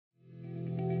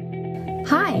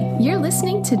Hi, you're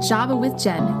listening to Java with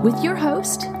Jen with your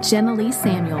host, Jenna Lee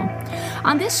Samuel.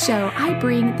 On this show, I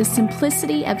bring the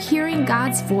simplicity of hearing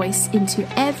God's voice into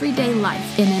everyday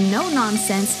life in a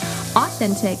no-nonsense,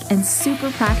 authentic, and super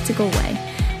practical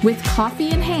way. With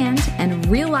coffee in hand and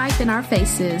real life in our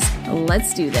faces,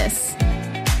 let's do this.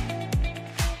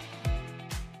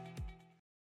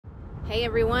 Hey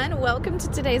everyone, welcome to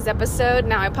today's episode.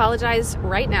 Now I apologize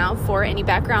right now for any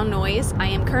background noise. I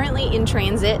am currently in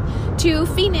transit to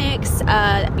Phoenix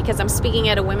because I'm speaking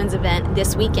at a women's event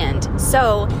this weekend.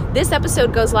 So this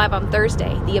episode goes live on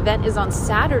Thursday. The event is on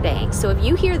Saturday. So if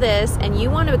you hear this and you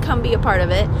want to come be a part of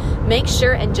it, make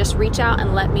sure and just reach out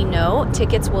and let me know.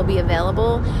 Tickets will be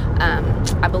available,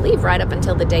 I believe, right up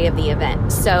until the day of the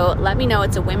event. So let me know.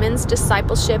 It's a women's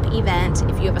discipleship event.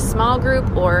 If you have a small group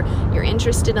or you're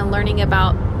interested in learning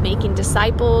about making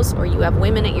disciples, or you have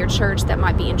women at your church that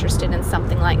might be interested in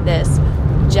something like this,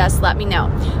 just let me know.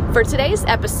 For today's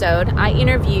episode, I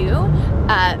interview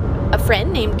a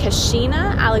friend named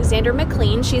Kashina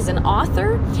Alexander-McLean. She's an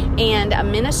author and a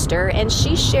minister, and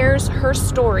she shares her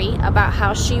story about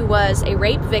how she was a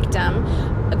rape victim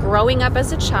growing up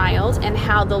as a child and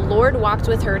how the Lord walked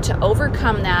with her to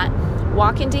overcome that,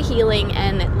 walk into healing,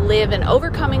 and live an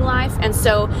overcoming life. And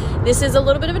so this is a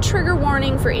little bit of a trigger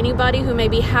warning for anybody who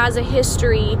maybe has a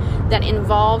history that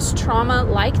involves trauma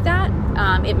like that.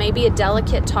 It may be a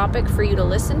delicate topic for you to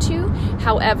listen to.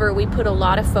 However, we put a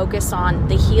lot of focus on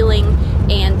the healing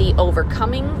and the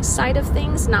overcoming side of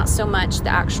things, not so much the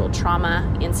actual trauma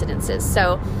incidences.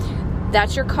 So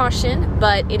that's your caution,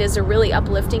 but it is a really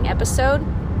uplifting episode.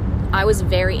 I was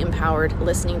very empowered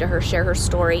listening to her share her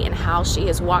story and how she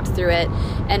has walked through it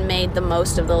and made the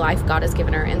most of the life God has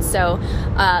given her. And so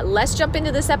let's jump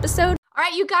into this episode. All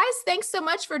right, you guys, thanks so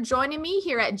much for joining me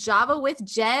here at Java with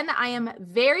Jen. I am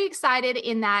very excited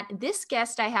in that this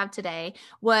guest I have today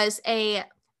was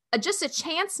just a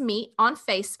chance meet on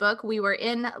Facebook. We were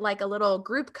in like a little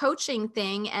group coaching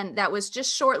thing, and that was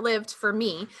just short-lived for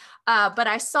me. But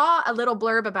I saw a little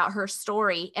blurb about her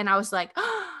story, and I was like,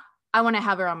 oh, I want to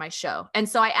have her on my show. And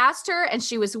so I asked her, and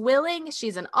she was willing.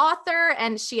 She's an author,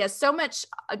 and she has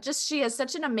she has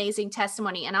such an amazing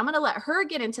testimony. And I'm going to let her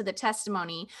get into the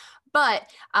testimony.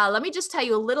 But let me just tell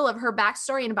you a little of her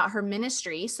backstory and about her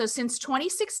ministry. So since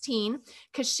 2016,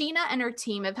 Kashina and her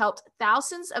team have helped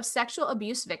thousands of sexual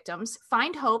abuse victims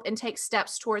find hope and take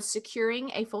steps towards securing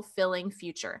a fulfilling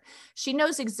future. She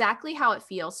knows exactly how it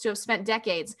feels to have spent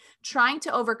decades trying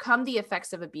to overcome the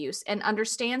effects of abuse and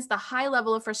understands the high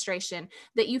level of frustration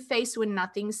that you face when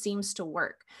nothing seems to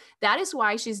work. That is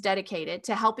why she's dedicated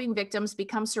to helping victims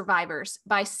become survivors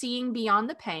by seeing beyond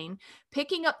the pain,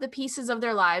 picking up the pieces of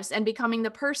their lives, and becoming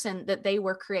the person that they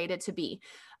were created to be.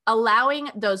 Allowing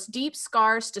those deep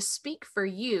scars to speak for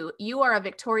you, you are a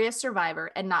victorious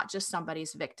survivor and not just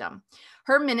somebody's victim.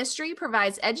 Her ministry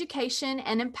provides education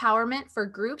and empowerment for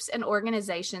groups and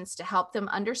organizations to help them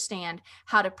understand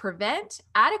how to prevent,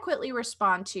 adequately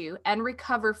respond to, and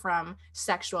recover from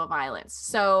sexual violence.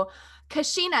 So,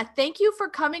 Kashina, thank you for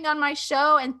coming on my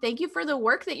show, and thank you for the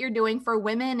work that you're doing for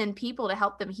women and people to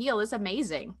help them heal. It's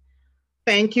amazing.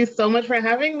 Thank you so much for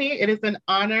having me. It is an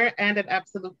honor and an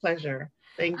absolute pleasure.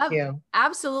 Thank you.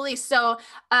 Absolutely. So,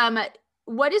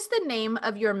 what is the name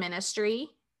of your ministry?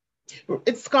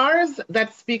 It's Scars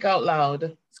That Speak Out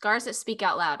Loud. Scars That Speak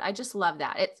Out Loud. I just love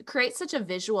that. It creates such a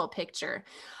visual picture.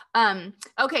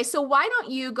 Okay, so why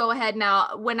don't you go ahead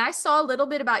now? When I saw a little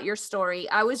bit about your story,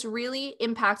 I was really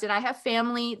impacted. I have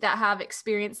family that have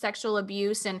experienced sexual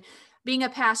abuse, and being a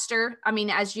pastor, I mean,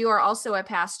 as you are also a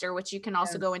pastor, which you can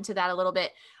also go into that a little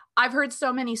bit, I've heard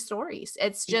so many stories.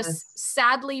 It's just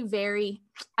sadly very,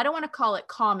 I don't want to call it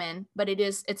common, but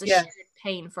it's a shared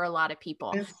pain for a lot of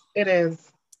people. It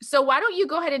is. So why don't you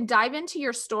go ahead and dive into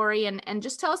your story and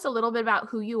just tell us a little bit about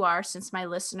who you are, since my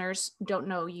listeners don't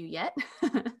know you yet.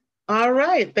 All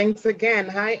right. Thanks again.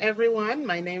 Hi, everyone.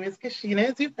 My name is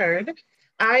Kashina, as you've heard.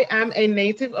 I am a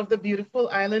native of the beautiful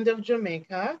island of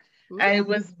Jamaica. I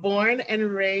was born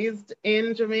and raised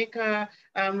in Jamaica,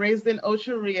 raised in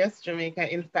Ocho Rios,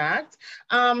 Jamaica, in fact.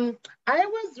 I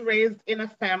was raised in a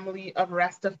family of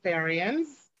Rastafarians.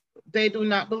 They do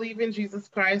not believe in Jesus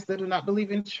Christ. They do not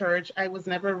believe in church. I was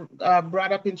never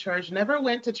brought up in church, never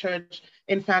went to church,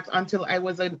 in fact, until I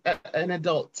was an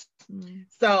adult.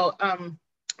 So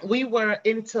we were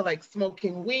into like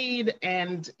smoking weed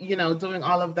and, doing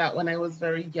all of that when I was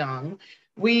very young.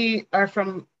 We are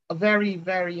from very,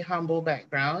 very humble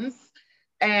backgrounds.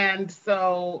 And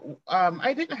so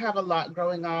I didn't have a lot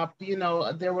growing up.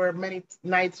 There were many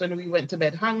nights when we went to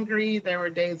bed hungry. There were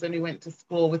days when we went to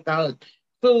school without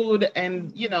food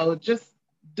and, just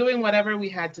doing whatever we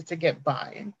had to get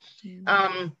by. Mm.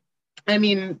 Um, I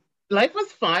mean, life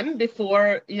was fun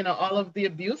before, all of the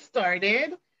abuse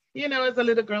started. As a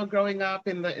little girl growing up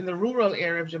in the rural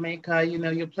area of Jamaica,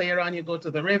 you play around, you go to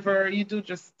the river, you do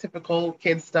just typical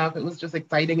kid stuff. It was just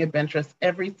exciting, adventurous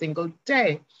every single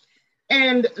day.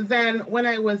 And then when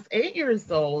I was 8 years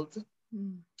old,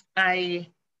 Mm. I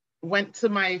went to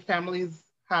my family's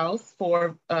house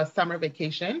for a summer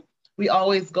vacation. We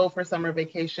always go for summer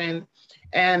vacation.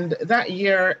 And that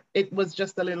year, it was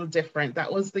just a little different.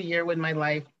 That was the year when my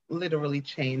life literally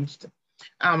changed.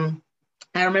 Um,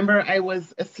 I remember I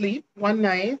was asleep one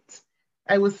night.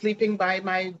 I was sleeping by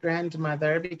my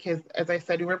grandmother because, as I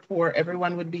said, we were poor.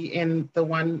 Everyone would be in the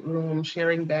one room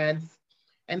sharing beds.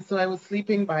 And so I was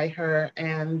sleeping by her,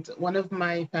 and one of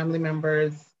my family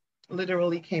members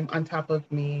literally came on top of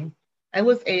me. I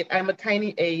was 8. I'm a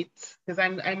tiny 8 because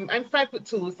I'm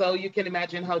 5'2", so you can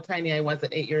imagine how tiny I was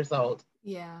at 8 years old.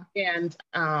 Yeah. And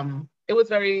it was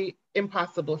very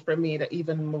impossible for me to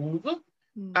even move.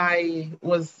 Mm. I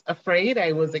was afraid.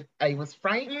 I was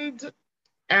frightened,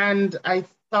 and I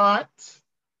thought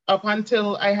up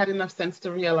until I had enough sense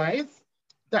to realize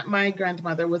that my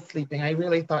grandmother was sleeping. I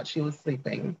really thought she was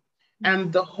sleeping,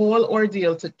 and the whole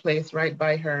ordeal took place right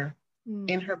by her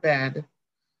in Mm. her bed.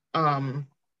 Um,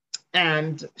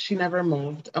 and she never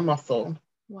moved a muscle.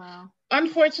 Wow.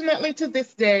 Unfortunately, to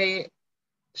this day,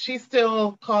 she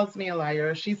still calls me a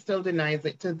liar. She still denies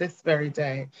it to this very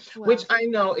day, which Wow. I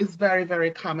know is very,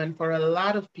 very common for a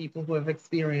lot of people who have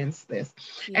experienced this.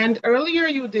 Yeah. And earlier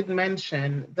you did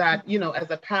mention that,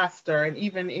 as a pastor and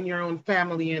even in your own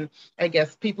family, and I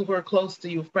guess people who are close to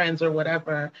you, friends or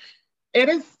whatever, it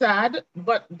is sad,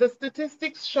 but the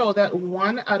statistics show that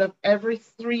 1 out of every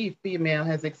 3 female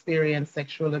has experienced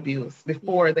sexual abuse Yeah.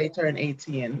 before they turn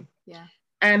 18. Yeah.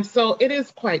 And so it is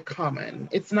quite common.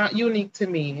 It's not unique to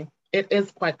me. It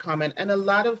is quite common. And a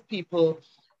lot of people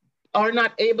are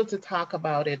not able to talk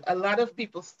about it. A lot of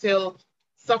people still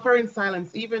suffer in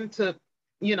silence, even to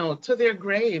their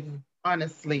grave,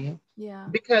 honestly, Yeah.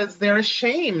 because they're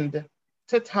ashamed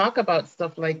to talk about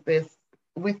stuff like this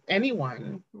with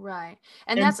anyone. Right.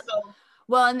 And And that's, so,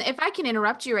 well, and if I can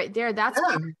interrupt you right there, that's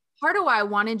yeah, part of why I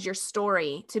wanted your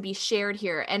story to be shared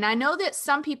here. And I know that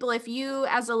some people, if you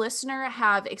as a listener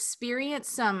have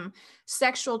experienced some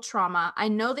sexual trauma, I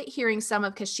know that hearing some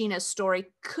of Kashina's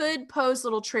story could pose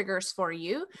little triggers for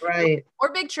you right.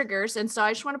 or big triggers. And so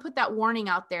I just want to put that warning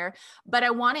out there. But I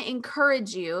want to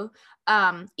encourage you,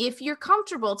 if you're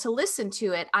comfortable to listen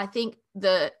to it, I think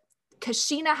the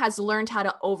Kashina has learned how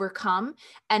to overcome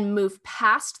and move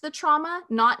past the trauma,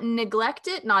 not neglect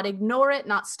it, not ignore it,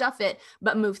 not stuff it,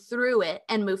 but move through it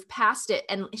and move past it.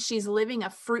 And she's living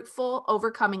a fruitful,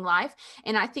 overcoming life.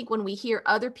 And I think when we hear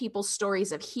other people's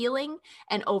stories of healing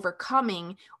and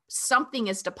overcoming, something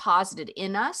is deposited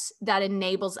in us that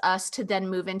enables us to then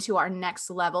move into our next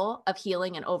level of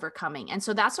healing and overcoming. And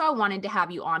so that's why I wanted to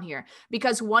have you on here,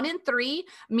 because 1 in 3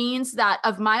 means that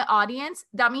of my audience,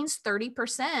 that means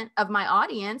 30% of my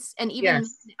audience. And even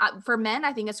Yes. for men,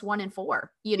 I think it's 1 in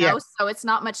 4, Yes. so it's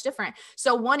not much different.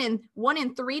 So 1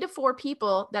 in 3 to 4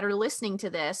 people that are listening to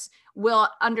this will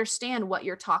understand what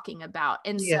you're talking about.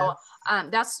 And so Yes.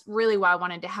 that's really why I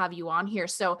wanted to have you on here.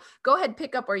 So go ahead,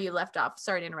 pick up where you left off.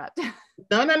 Sorry to interrupt.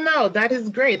 No, no, no. That is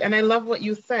great. And I love what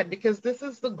you said because this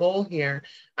is the goal here.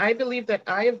 I believe that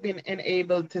I have been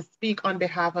enabled to speak on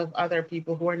behalf of other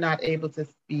people who are not able to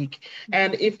speak.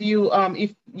 And if you're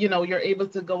able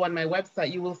to go on my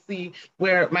website, you will see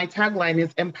where my tagline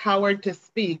is empowered to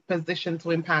speak, positioned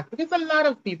to impact, because a lot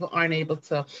of people aren't able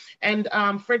to. And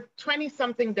for 20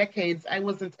 something decades, I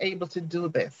wasn't able to do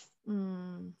this. Yeah.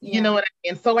 You know what I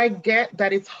mean? So I get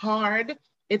that it's hard,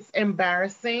 it's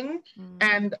embarrassing,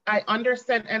 and I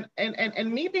understand.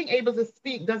 And me being able to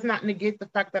speak does not negate the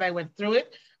fact that I went through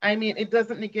it. I mean, it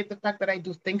doesn't negate the fact that I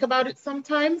do think about it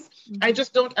sometimes. I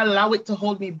just don't allow it to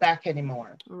hold me back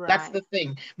anymore. Right. That's the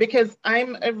thing. Because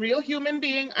I'm a real human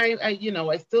being.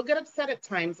 I still get upset at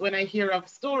times when I hear of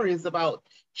stories about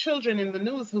children in the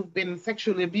news who've been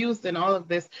sexually abused and all of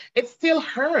this. It still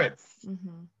hurts.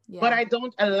 Yeah. But I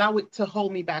don't allow it to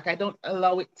hold me back. I don't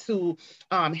allow it to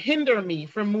hinder me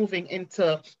from moving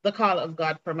into the call of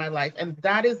God for my life. And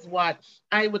that is what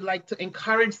I would like to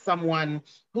encourage someone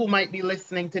who might be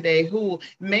listening today, who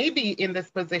may be in this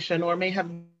position or may have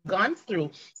gone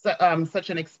through such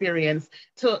an experience.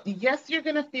 Yes, you're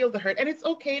going to feel the hurt, and it's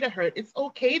okay to hurt. It's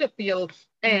okay to feel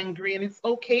angry, and it's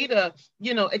okay to,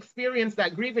 experience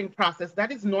that grieving process.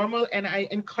 That is normal, and I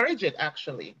encourage it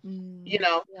actually.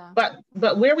 Yeah.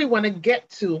 But where we want to get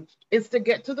to is to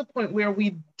get to the point where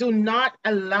we do not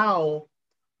allow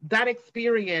that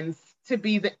experience to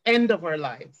be the end of our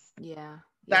lives. Yeah.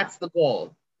 That's the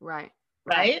goal. Right.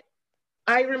 Right.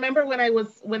 I remember when I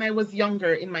was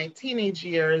younger, in my teenage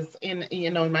years, in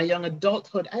my young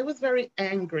adulthood, I was very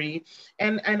angry,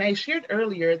 and I shared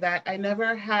earlier that I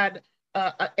never had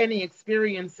any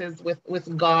experiences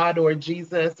with God or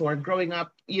Jesus or growing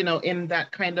up, in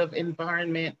that kind of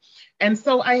environment, and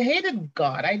so I hated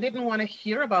God. I didn't want to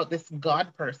hear about this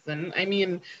God person. I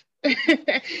mean,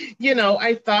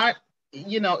 I thought,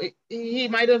 he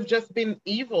might have just been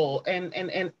evil and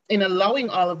in allowing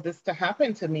all of this to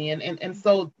happen to me. And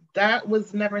so that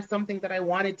was never something that I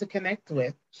wanted to connect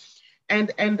with.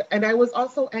 And I was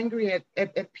also angry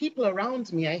at people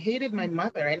around me. I hated my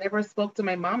mother. I never spoke to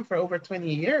my mom for over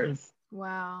 20 years.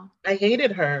 Wow. I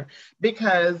hated her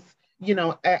because,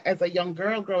 as a young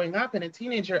girl growing up and a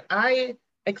teenager, I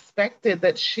expected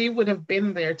that she would have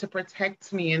been there to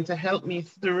protect me and to help me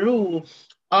through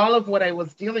all of what I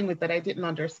was dealing with that I didn't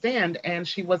understand. And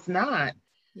she was not.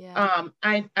 Yeah.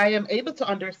 I am able to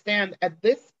understand at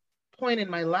this point in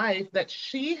my life that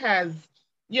she has,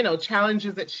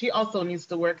 challenges that she also needs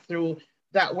to work through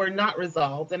that were not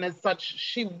resolved. And as such,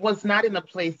 she was not in a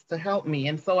place to help me.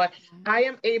 And so I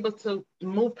am able to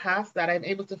move past that. I'm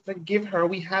able to forgive her.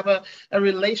 We have a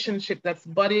relationship that's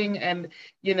budding, and,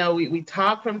 we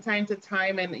talk from time to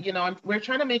time, and, we're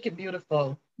trying to make it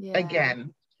beautiful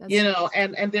again,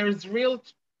 and there's real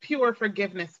pure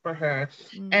forgiveness for her.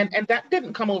 And that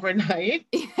didn't come overnight.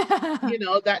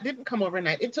 That didn't come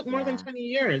overnight. It took more than 20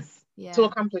 years to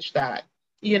accomplish that.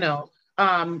 The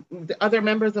other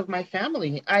members of my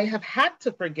family, I have had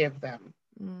to forgive them,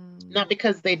 not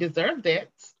because they deserved it,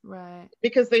 right?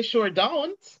 Because they sure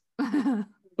don't.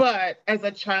 But as a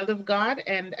child of God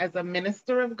and as a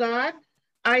minister of God,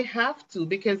 I have to,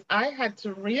 because I had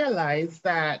to realize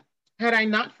that had I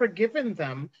not forgiven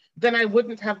them, then I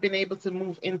wouldn't have been able to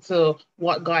move into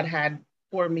what God had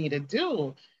for me to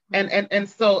do. And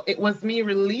so it was me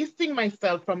releasing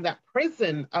myself from that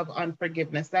prison of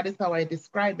unforgiveness. That is how I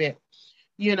describe it,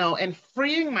 and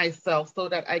freeing myself so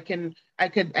that I could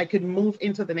move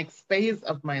into the next phase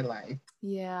of my life.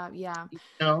 Yeah.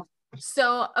 know?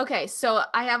 So, okay. So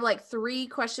I have like 3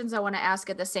 questions I want to ask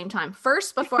at the same time.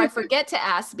 First, before I forget to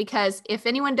ask, because if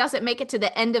anyone doesn't make it to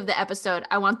the end of the episode,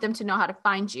 I want them to know how to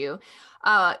find you.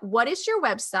 What is your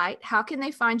website? How can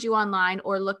they find you online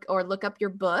or look up your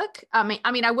book? I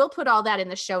mean, I will put all that in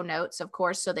the show notes, of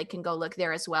course, so they can go look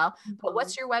there as well. But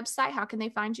what's your website? How can they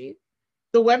find you?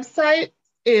 The website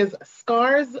is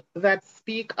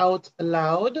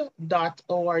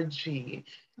scarsthatspeakoutloud.org.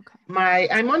 Okay.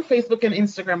 I'm on Facebook and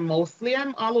Instagram mostly.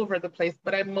 I'm all over the place,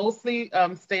 but I mostly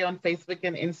stay on Facebook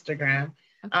and Instagram.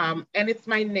 Okay. And it's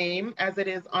my name as it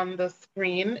is on the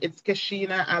screen. It's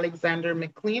Kashina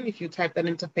Alexander-McLean. If you type that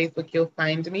into Facebook, you'll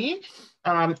find me.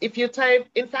 If you type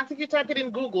it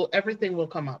in Google, everything will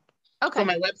come up. Okay. So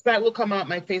my website will come up,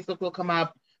 my Facebook will come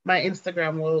up, my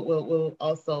Instagram will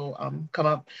also come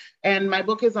up. And my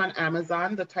book is on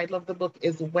Amazon. The title of the book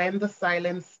is When the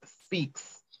Silence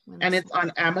Speaks. And it's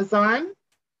on Amazon.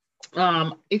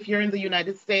 If you're in the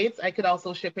United States, I could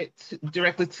also ship it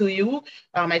directly to you.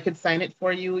 I could sign it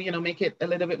for you, make it a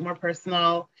little bit more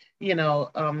personal,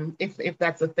 if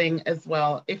that's a thing as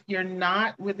well. If you're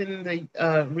not within the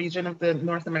region of the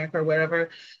North America or wherever,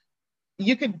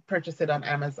 you could purchase it on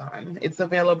Amazon. It's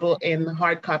available in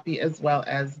hard copy as well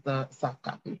as the soft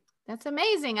copy. That's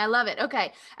amazing. I love it.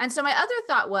 Okay. And so my other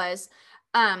thought was,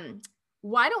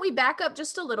 why don't we back up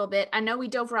just a little bit? I know we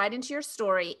dove right into your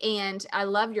story, and I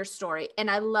love your story.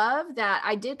 And I love that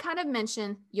I did kind of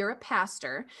mention you're a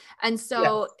pastor. And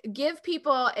so give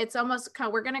people, it's almost kind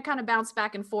of, we're going to kind of bounce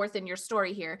back and forth in your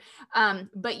story here.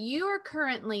 But you are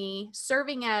currently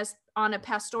serving as on a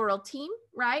pastoral team,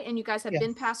 right? And you guys have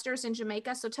been pastors in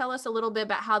Jamaica. So tell us a little bit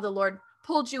about how the Lord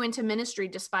pulled you into ministry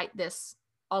despite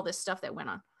all this stuff that went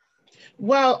on.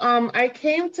 Well, I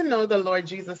came to know the Lord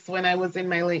Jesus when I was in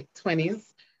my late 20s.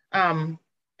 And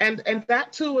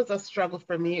that too was a struggle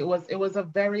for me. It was a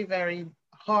very, very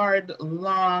hard,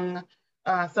 long,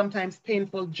 sometimes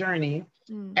painful journey.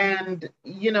 Mm. And,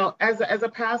 as a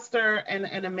pastor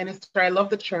and a minister, I love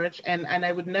the church, and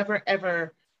I would never,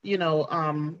 ever,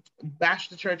 bash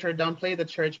the church or downplay the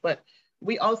church. But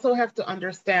we also have to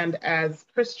understand as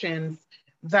Christians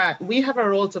that we have a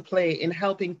role to play in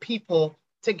helping people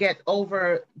to get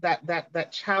over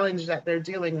that challenge that they're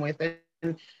dealing with,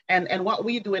 and what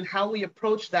we do and how we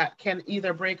approach that can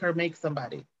either break or make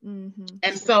somebody. Mm-hmm.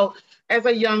 And so as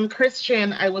a young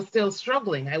Christian, I was still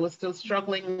struggling.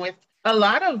 with a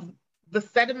lot of the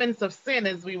sediments of sin,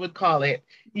 as we would call it,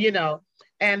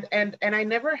 And I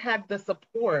never had the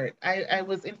support. I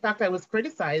was, in fact, I was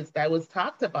criticized. I was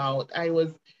talked about. I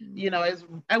was,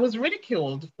 I was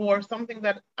ridiculed for something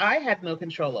that I had no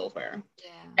control over.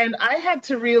 Yeah. And I had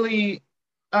to really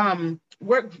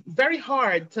work very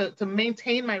hard to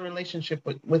maintain my relationship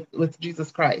with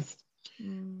Jesus Christ.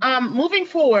 Moving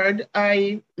forward,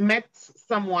 I met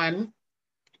someone.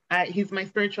 He's my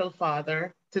spiritual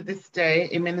father to this day,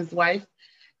 him and his wife.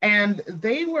 And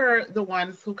they were the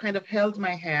ones who kind of held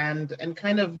my hand and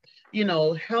kind of,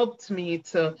 helped me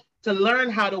to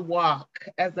learn how to walk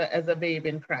as a babe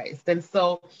in Christ. And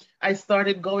so I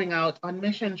started going out on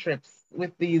mission trips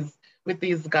with these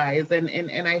guys, and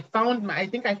I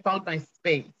think I found my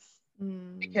space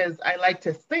because I like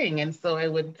to sing, and so I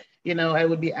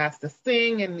would be asked to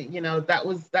sing, and that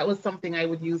was something I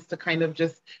would use to kind of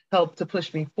just help to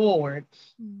push me forward.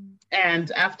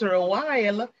 And after a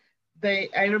while,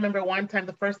 I remember one time,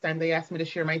 the first time they asked me to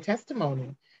share my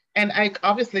testimony. And I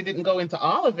obviously didn't go into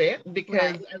all of it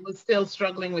because I was still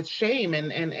struggling with shame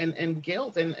and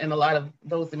guilt and a lot of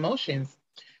those emotions.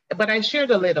 But I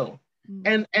shared a little.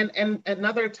 And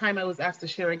another time I was asked to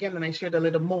share again, and I shared a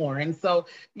little more. And so,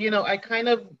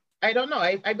 I don't know.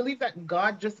 I believe that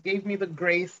God just gave me the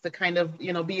grace to kind of,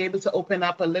 be able to open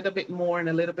up a little bit more and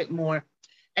a little bit more.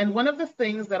 And one of the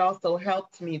things that also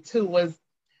helped me too was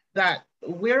that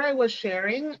where I was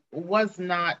sharing was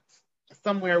not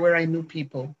somewhere where I knew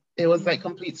people. It was like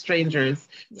complete strangers.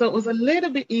 So it was a little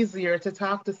bit easier to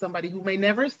talk to somebody who may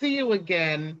never see you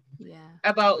again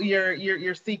about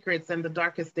your secrets and the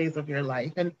darkest days of your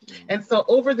life. And so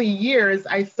over the years,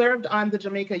 I served on the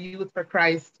Jamaica Youth for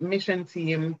Christ mission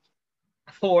team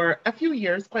for a few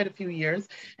years, quite a few years.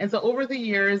 And so over the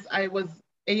years, I was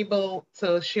able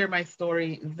to share my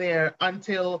story there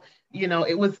until,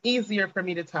 it was easier for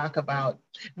me to talk about.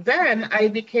 Then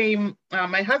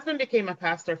my husband became a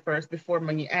pastor first before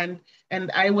me, and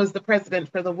I was the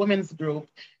president for the women's group.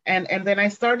 And then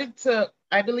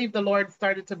I believe the Lord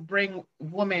started to bring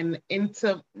women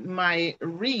into my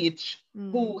reach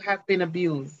who have been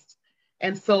abused.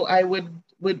 And so I would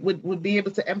be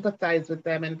able to empathize with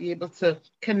them and be able to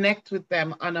connect with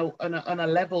them on a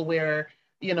level where,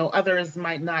 others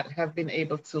might not have been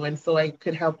able to. And so I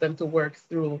could help them to work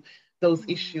through those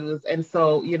issues. And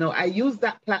so, I use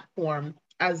that platform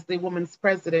as the women's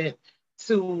president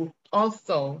to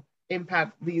also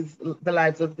impact the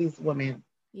lives of these women.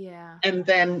 Yeah. And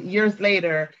then years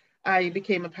later, I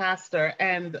became a pastor.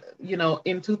 And,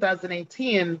 in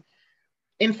 2018,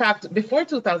 in fact, before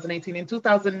 2018, in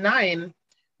 2009,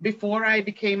 before I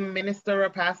became minister or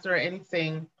pastor or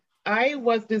anything, I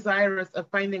was desirous of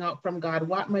finding out from God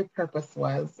what my purpose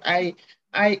was.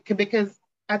 Because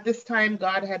at this time,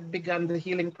 God had begun the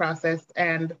healing process,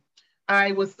 and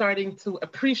I was starting to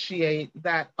appreciate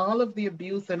that all of the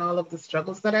abuse and all of the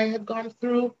struggles that I had gone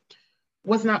through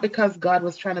was not because God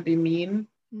was trying to be mean.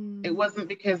 It wasn't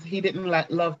because he didn't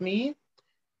love me,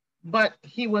 but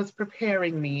he was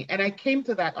preparing me. And I came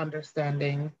to that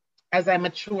understanding as I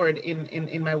matured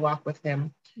in my walk with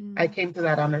him. I came to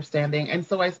that understanding. And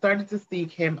so I started to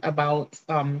seek him about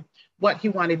what he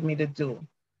wanted me to do.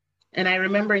 And I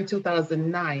remember in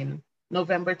 2009,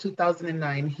 November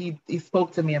 2009, he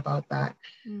spoke to me about that.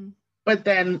 But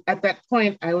then at that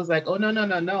point, I was like, oh, no,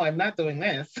 I'm not doing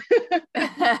this.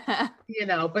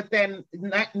 But then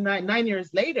 9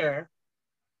 years later,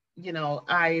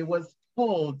 I was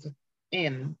pulled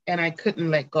in and I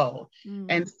couldn't let go.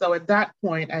 And so at that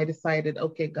point, I decided,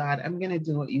 okay, God, I'm going to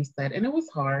do what you said. And it was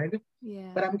hard,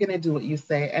 but I'm going to do what you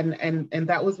say. And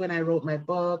that was when I wrote my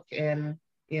book and,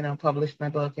 published my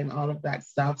book and all of that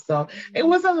stuff. So it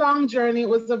was a long journey. It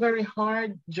was a very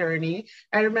hard journey.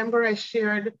 I remember I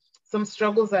shared some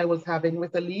struggles I was having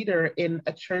with a leader in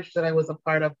a church that I was a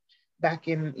part of back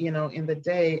in, in the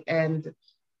day. And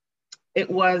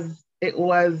it was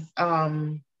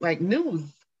like news.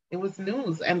 It was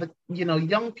news. And the,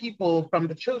 young people from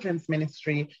the children's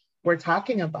ministry were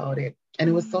talking about it. And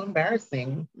it was so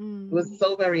embarrassing. It was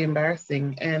so very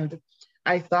embarrassing. And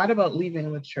I thought about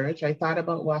leaving the church. I thought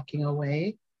about walking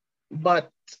away, but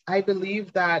I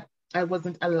believe that I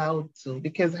wasn't allowed to,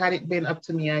 because had it been up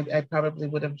to me, I probably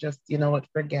would have just,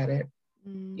 forget it,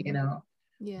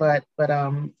 But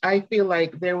I feel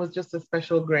like there was just a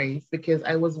special grace because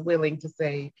I was willing to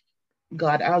say,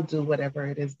 God, I'll do whatever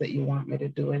it is that you want me to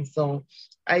do. And so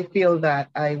I feel that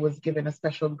I was given a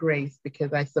special grace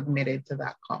because I submitted to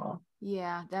that call.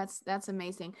 Yeah, that's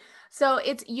amazing. So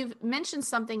you've mentioned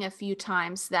something a few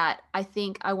times that I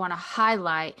think I want to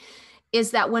highlight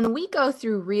is that when we go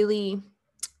through really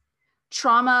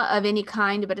trauma of any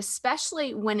kind, but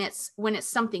especially when it's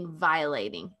something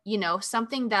violating,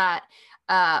 something that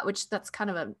which that's kind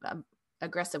of a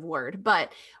aggressive word,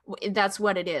 but that's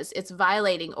what it is. It's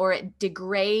violating, or it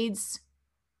degrades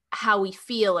how we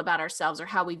feel about ourselves or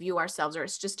how we view ourselves, or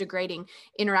it's just degrading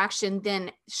interaction,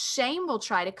 then shame will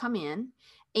try to come in.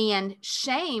 And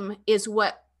shame is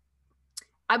what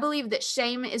I believe, that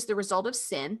shame is the result of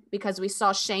sin, because we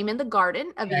saw shame in the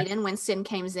Garden of Eden when sin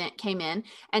came in.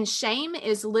 And shame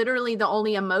is literally the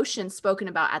only emotion spoken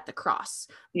about at the cross,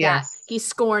 that he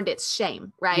scorned its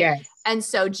shame, right? Yes. And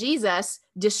so Jesus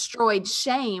destroyed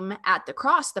shame at the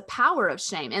cross, the power of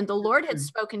shame. And the Lord had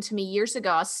spoken to me years ago.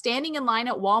 I was standing in line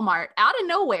at Walmart out of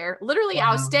nowhere. Literally, I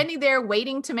was standing there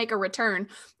waiting to make a return.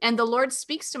 And the Lord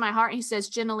speaks to my heart. He says,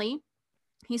 Jenna,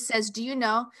 he says, do you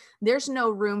know there's no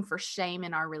room for shame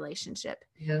in our relationship?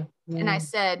 Yeah. And I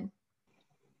said,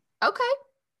 okay,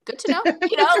 good to know,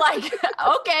 like,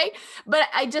 okay. But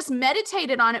I just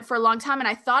meditated on it for a long time. And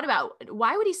I thought about,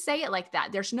 why would he say it like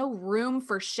that? There's no room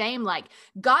for shame. Like,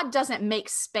 God doesn't make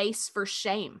space for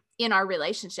shame in our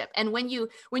relationship. And when you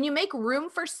make room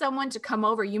for someone to come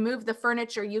over, you move the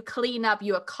furniture, you clean up,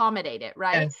 you accommodate it,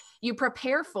 right? Yes. You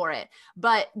prepare for it.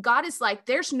 But God is like,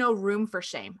 there's no room for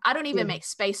shame. I don't even make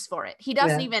space for it. He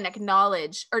doesn't even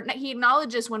acknowledge, or he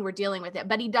acknowledges when we're dealing with it,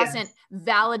 but he doesn't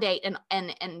validate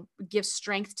and give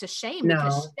strength to shame,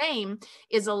 because shame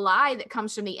is a lie that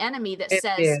comes from the enemy that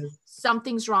says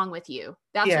something's wrong with you.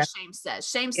 That's what shame says.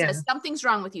 Shame says something's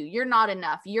wrong with you. You're not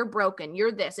enough. You're broken.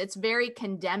 You're this. It's very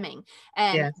condemning.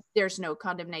 And there's no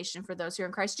condemnation for those who are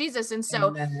in Christ Jesus. And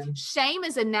so shame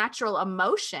is a natural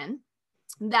emotion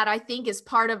that I think is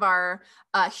part of our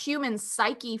human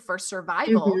psyche for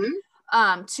survival.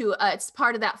 It's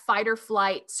part of that fight or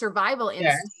flight survival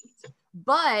instinct.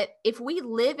 But if we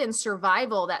live in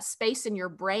survival, that space in your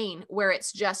brain where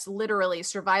it's just literally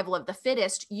survival of the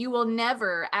fittest, you will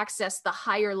never access the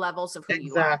higher levels of who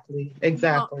you are.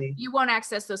 Exactly. You won't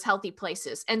access those healthy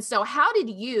places. And so how did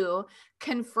you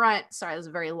confront, sorry, that was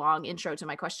a very long intro to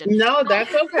my question. No,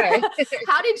 that's okay.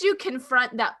 How did you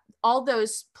confront that, all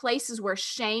those places where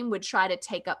shame would try to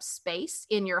take up space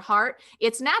in your heart?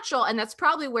 It's natural. And that's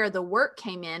probably where the work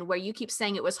came in, where you keep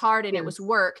saying it was hard and it was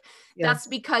work. That's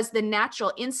because the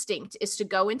natural instinct is to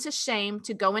go into shame,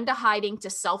 to go into hiding,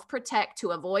 to self-protect, to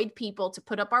avoid people, to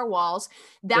put up our walls.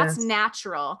 That's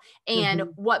natural.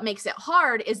 And what makes it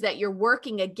hard is that you're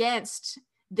working against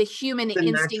the human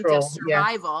instinct of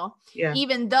survival,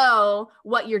 even though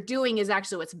what you're doing is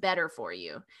actually what's better for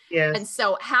you. And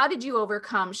so how did you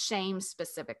overcome shame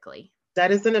specifically? That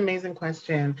is an amazing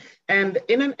question. And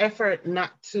in an effort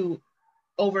not to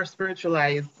over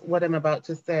spiritualize what I'm about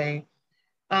to say,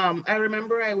 I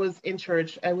remember I was in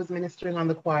church, I was ministering on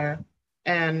the choir,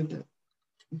 and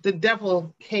the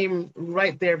devil came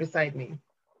right there beside me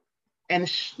and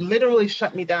literally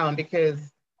shut me down, because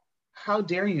how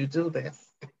dare you do this?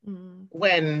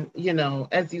 When,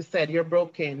 as you said, you're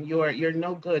broken, you're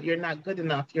no good, you're not good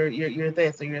enough, you're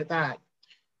this or you're that.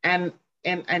 And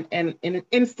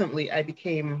instantly I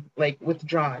became like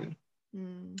withdrawn.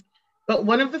 But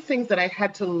one of the things that I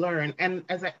had to learn, and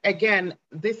again,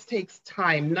 this takes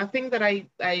time. Nothing that I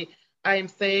am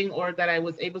saying or that I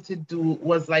was able to do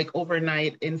was like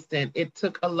overnight instant. It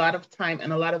took a lot of time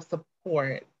and a lot of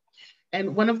support.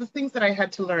 And one of the things that I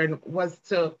had to learn was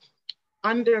to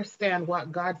understand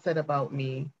what God said about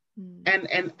me,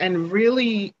 and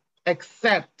really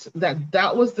accept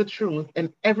that was the truth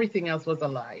and everything else was a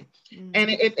lie.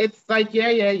 And it's like,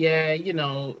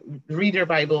 read your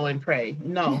Bible and pray.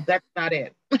 No, that's not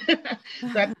it.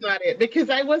 That's not it. Because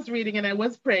I was reading and I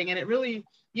was praying, and it really,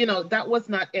 that was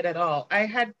not it at all. I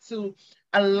had to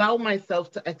allow myself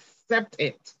to accept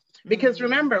it. Because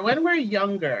remember, when we're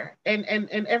younger, and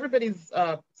everybody's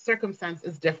circumstance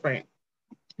is different.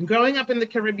 Growing up in the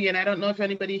Caribbean, I don't know if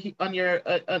anybody on your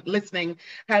listening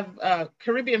have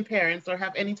Caribbean parents or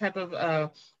have any type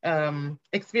of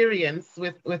experience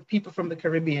with people from the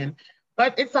Caribbean,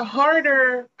 but it's a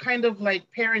harder kind of like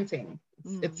parenting.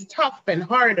 It's tough and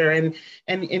harder, and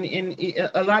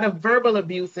a lot of verbal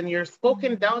abuse, and you're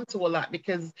spoken down to a lot,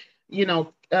 because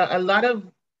a lot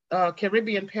of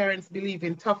Caribbean parents believe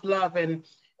in tough love, and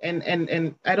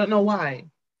I don't know why.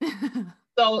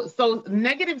 So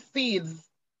negative seeds.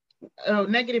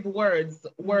 Negative words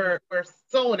were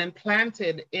sown and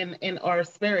planted in our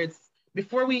spirits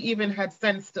before we even had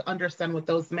sense to understand what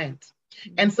those meant.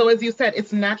 And so, as you said,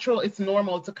 it's natural, it's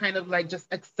normal to kind of like just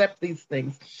accept these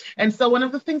things. And so one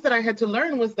of the things that I had to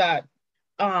learn was that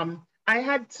I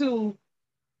had to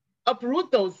uproot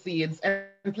those seeds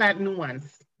and plant new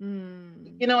ones.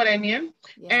 You know what I mean?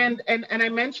 And I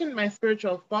mentioned my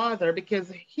spiritual father,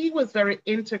 because he was very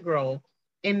integral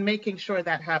in making sure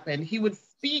that happened. He would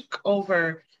speak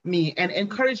over me and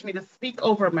encouraged me to speak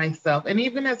over myself. And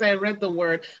even as I read the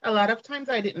word, a lot of times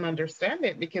I didn't understand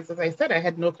it because, as I said, I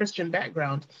had no Christian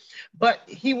background. But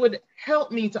he would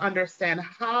help me to understand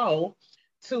how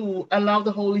to allow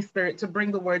the Holy Spirit to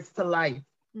bring the words to life.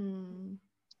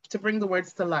 To bring the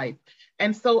words to life.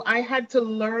 And so I had to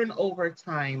learn over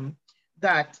time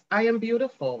that I am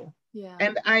beautiful. Yeah.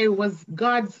 And I was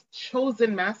God's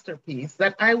chosen masterpiece,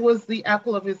 that I was the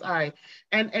apple of his eye.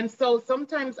 And so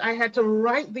sometimes I had to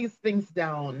write these things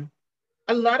down.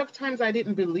 A lot of times I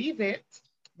didn't believe it,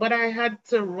 but I had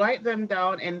to write them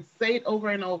down and say it over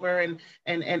and over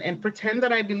and pretend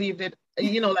that I believed it,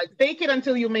 like fake it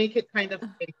until you make it kind of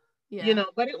thing. Yeah.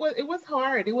 But it was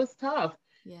hard. It was tough.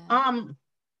 Yeah.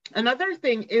 Another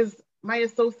thing is my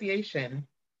association.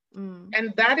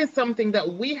 And that is something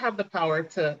that we have the power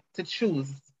to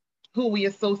choose who we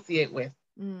associate with.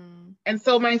 And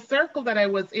so my circle that I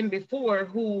was in before,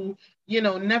 who,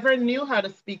 never knew how to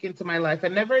speak into my life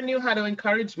and never knew how to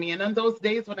encourage me. And on those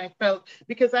days when I felt,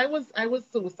 because I was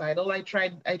suicidal, I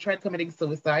tried committing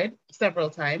suicide several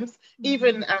times,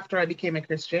 even after I became a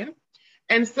Christian.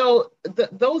 And so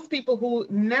those people who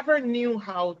never knew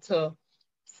how to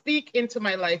speak into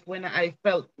my life when I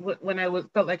felt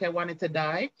like I wanted to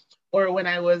die, or when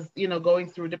I was, going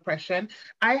through depression,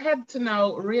 I had to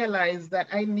now realize that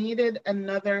I needed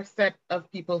another set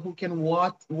of people who can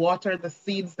water the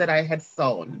seeds that I had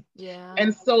sown. Yeah.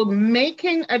 And so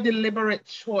making a deliberate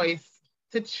choice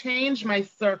to change my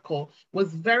circle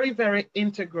was very, very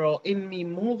integral in me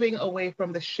moving away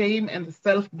from the shame and the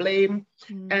self-blame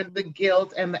and the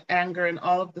guilt and the anger and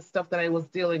all of the stuff that I was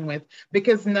dealing with.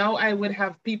 Because now I would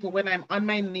have people, when I'm on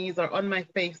my knees or on my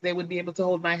face, they would be able to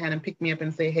hold my hand and pick me up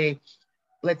and say, hey,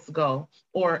 let's go.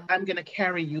 Or I'm going to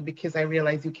carry you because I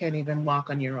realize you can't even walk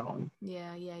on your own.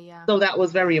 Yeah. So that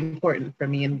was very important for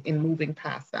me in moving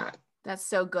past that. That's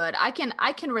so good. I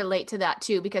can relate to that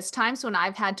too, because times when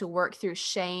I've had to work through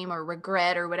shame or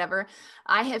regret or whatever,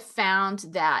 I have found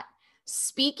that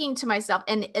speaking to myself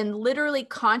and literally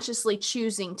consciously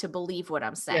choosing to believe what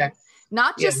I'm saying. Yes.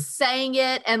 Not just saying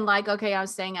it and like, okay, I'm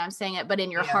saying it, but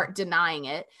in your heart denying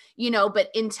it,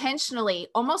 but intentionally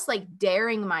almost like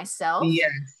daring myself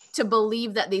to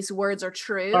believe that these words are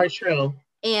true.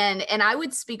 And I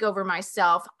would speak over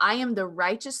myself. I am the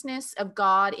righteousness of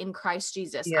God in Christ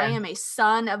Jesus. I am a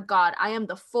son of God. I am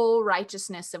the full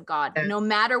righteousness of God. No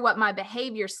matter what my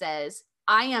behavior says,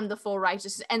 I am the full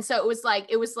righteousness. And so it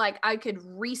was like I could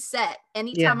reset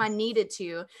anytime I needed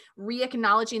to,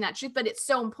 re-acknowledging that truth. But it's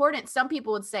so important. Some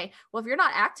people would say, well, if you're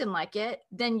not acting like it,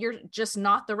 then you're just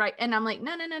not the right. And I'm like,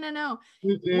 no.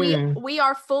 We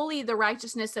are fully the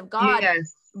righteousness of God.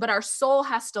 But our soul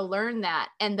has to learn that.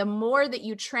 And the more that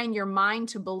you train your mind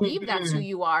to believe that's who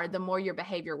you are, the more your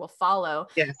behavior will follow.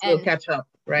 Yes, you'll catch up,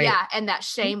 right? Yeah, and that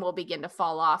shame will begin to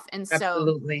fall off. And so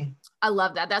absolutely. I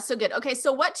love that. That's so good. Okay,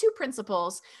 so what 2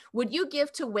 principles would you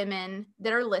give to women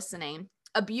that are listening,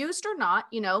 abused or not,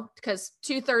 because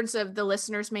 2/3 of the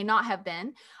listeners may not have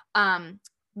been.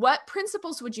 What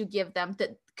principles would you give them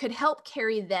that could help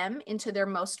carry them into their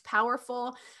most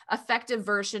powerful, effective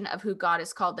version of who God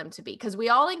has called them to be? Because we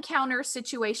all encounter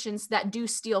situations that do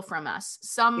steal from us,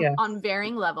 some on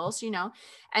varying levels,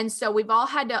 and so we've all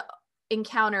had to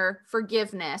encounter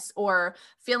forgiveness or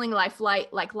feeling like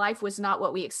life was not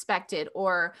what we expected,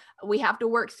 or we have to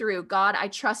work through, God, I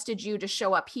trusted you to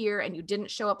show up here and you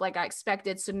didn't show up like I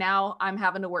expected. So now I'm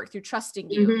having to work through trusting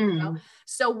you.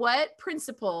 So what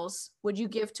principles would you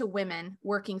give to women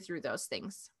working through those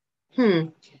things?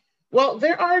 Well,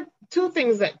 there are 2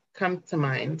 things that come to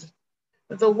mind.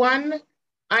 The one,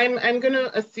 I'm going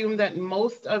to assume that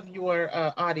most of your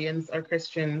audience are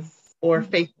Christians or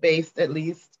faith-based at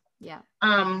least. Yeah.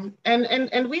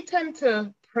 And we tend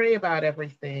to pray about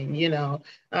everything, you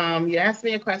ask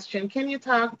me a question, can you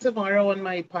talk tomorrow on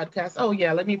my podcast? Oh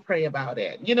yeah, let me pray about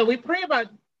it. We pray about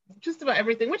just about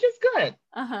everything, which is good,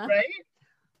 right?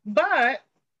 But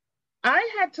I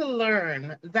had to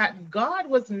learn that God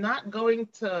was not going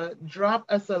to drop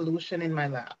a solution in my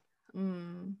lap.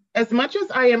 As much as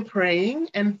I am praying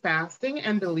and fasting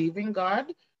and believing God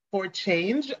for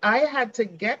change, I had to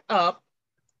get up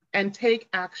and take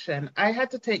action. I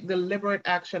had to take deliberate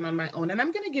action on my own. And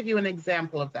I'm going to give you an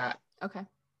example of that. Okay.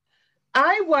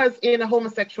 I was in a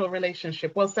homosexual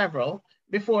relationship, well, several,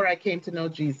 before I came to know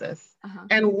Jesus.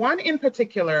 And one in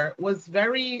particular was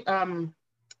very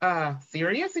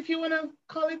serious, if you want to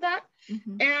call it that.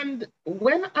 And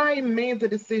when I made the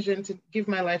decision to give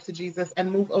my life to Jesus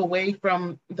and move away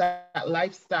from that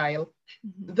lifestyle,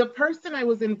 the person I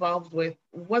was involved with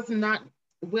was not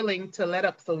willing to let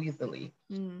up so easily.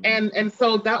 And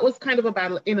so that was kind of a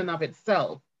battle in and of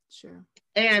itself. Sure.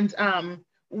 And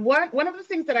one of the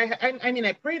things that I mean,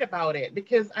 I prayed about it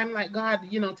because I'm like, God,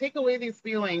 take away these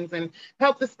feelings and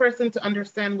help this person to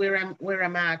understand where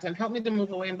I'm at and help me to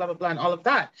move away and blah blah blah and all of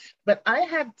that. But I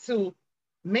had to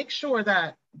make sure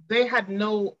that they had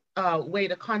no way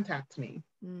to contact me.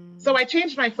 So I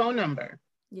changed my phone number.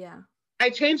 Yeah. I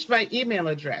changed my email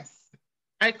address.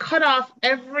 I cut off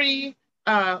every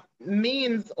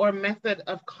means or method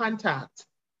of contact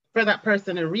for that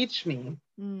person to reach me.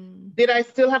 Did I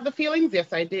still have the feelings?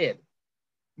 Yes, I did.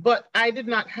 But I did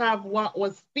not have what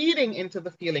was feeding into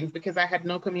the feelings because I had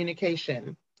no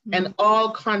communication. And all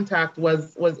contact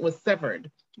was severed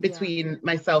between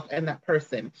myself and that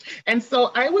person. And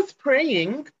so I was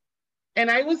praying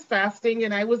and I was fasting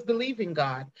and I was believing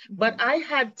God, but I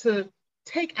had to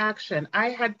take action. I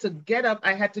had to get up.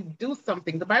 I had to do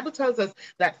something. The Bible tells us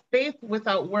that faith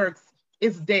without works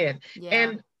is dead. Yeah.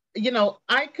 And,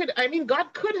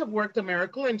 God could have worked a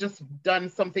miracle and just done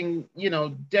something,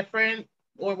 different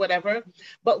or whatever,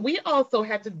 but we also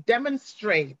had to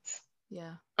demonstrate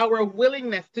our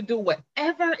willingness to do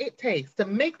whatever it takes to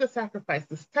make the sacrifice,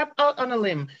 to step out on a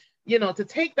limb, to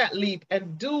take that leap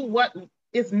and do what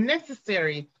is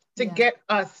necessary to get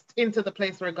us into the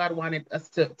place where God wanted us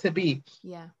to be.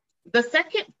 Yeah. The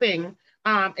second thing,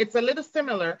 it's a little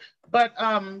similar, but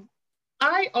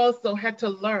I also had to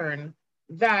learn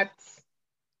that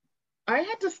I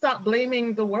had to stop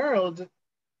blaming the world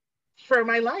for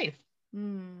my life.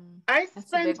 I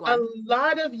spent a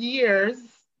lot of years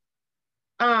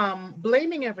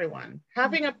blaming everyone,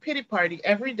 having a pity party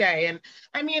every day. And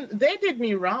I mean, they did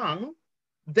me wrong.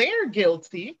 They're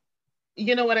guilty.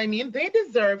 You know what I mean? They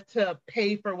deserve to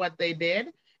pay for what they did.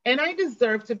 And I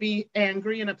deserve to be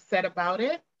angry and upset about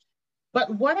it. But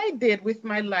what I did with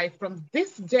my life from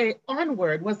this day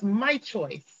onward was my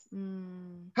choice.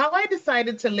 How I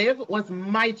decided to live was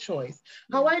my choice.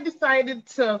 How I decided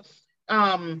to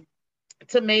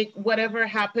make whatever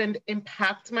happened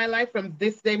impact my life from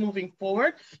this day moving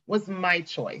forward was my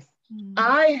choice.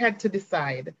 I had to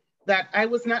decide that I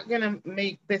was not going to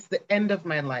make this the end of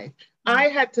my life. I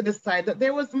had to decide that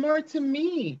there was more to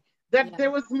me, that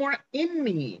there was more in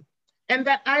me, and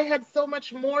that I had so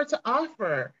much more to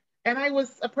offer. And I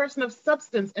was a person of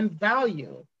substance and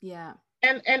value. Yeah.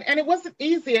 And it wasn't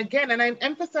easy, again, and I'm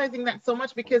emphasizing that so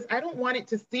much because I don't want it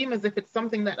to seem as if it's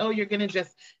something that, oh, you're going to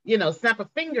just, snap a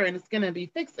finger and it's going to be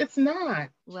fixed. It's not.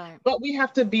 Right. But we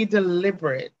have to be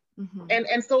deliberate.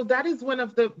 And so that is one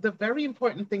of the very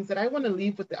important things that I want to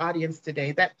leave with the audience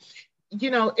today, that,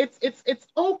 it's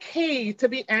okay to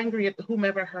be angry at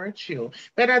whomever hurt you.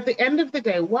 But at the end of the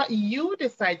day, what you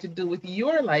decide to do with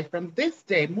your life from this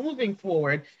day moving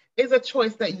forward is a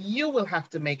choice that you will have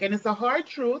to make. And it's a hard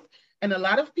truth. And a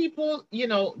lot of people,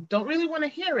 don't really want to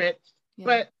hear it,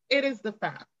 but it is the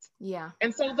fact. Yeah.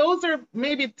 And so those are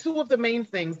maybe two of the main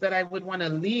things that I would want to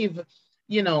leave,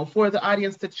 for the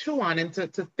audience to chew on and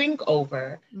to think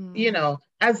over,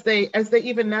 as they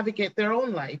even navigate their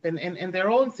own life and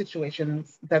their own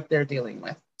situations that they're dealing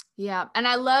with. Yeah. And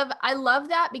I love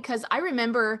that, because I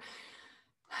remember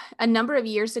a number of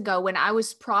years ago when I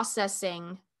was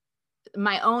processing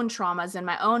my own traumas and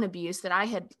my own abuse that I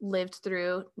had lived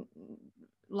through,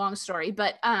 long story,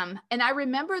 but, and I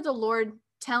remember the Lord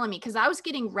telling me, because I was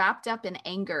getting wrapped up in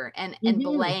anger and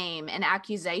blame and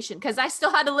accusation, because I still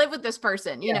had to live with this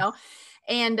person, you know,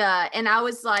 and I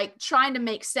was like trying to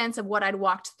make sense of what I'd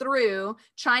walked through,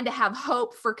 trying to have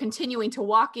hope for continuing to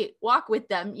walk with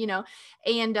them,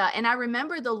 and I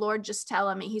remember the Lord just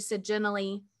telling me, he said,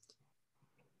 "Gently,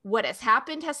 what has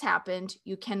happened.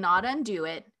 You cannot undo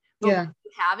it. But what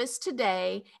you have is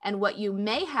today, and what you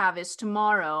may have is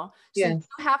tomorrow. So you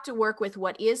have to work with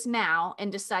what is now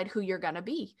and decide who you're going to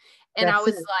be." And I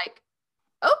was like,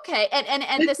 okay. And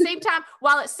at the same time,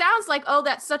 while it sounds like, oh,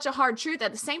 that's such a hard truth,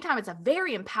 at the same time, it's a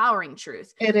very empowering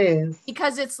truth. It is.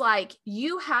 Because it's like,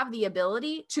 you have the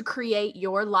ability to create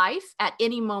your life at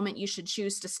any moment. You should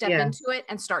choose to step into it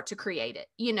and start to create it,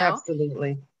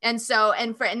 Absolutely. And so,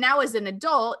 and now as an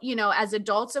adult, as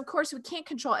adults, of course, we can't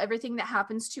control everything that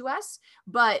happens to us,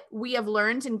 but we have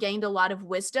learned and gained a lot of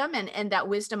wisdom, and that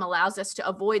wisdom allows us to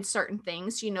avoid certain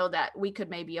things, that we could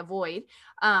maybe avoid.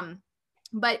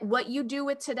 But what you do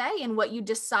with today, and what you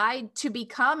decide to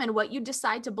become, and what you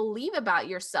decide to believe about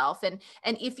yourself, and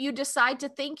if you decide to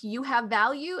think you have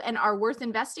value and are worth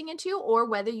investing into, or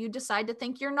whether you decide to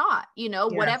think you're not,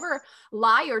 whatever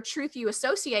lie or truth you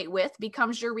associate with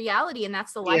becomes your reality, and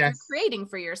that's the life you're creating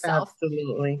for yourself.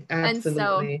 Absolutely. And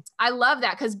so I love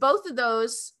that, because both of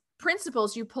those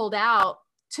principles you pulled out,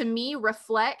 to me,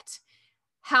 reflect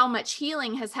how much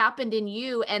healing has happened in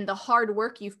you and the hard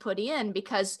work you've put in,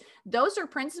 because those are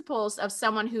principles of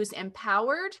someone who's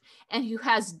empowered and who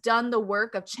has done the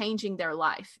work of changing their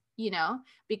life,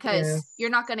 because Yes.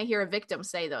 you're not going to hear a victim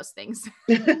say those things.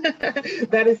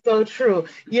 That is so true.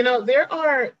 There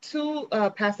are two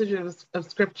passages of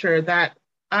scripture that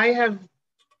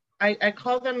I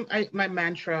call them my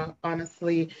mantra,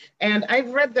 honestly. And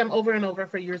I've read them over and over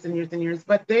for years and years and years,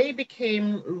 but they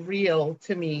became real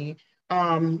to me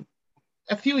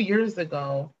a few years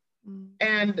ago.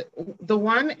 And the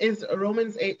one is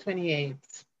Romans 8:28.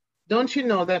 Don't you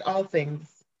know that all things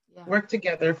work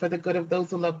together for the good of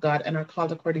those who love God and are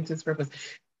called according to his purpose?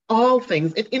 All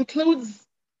things. It includes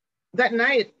that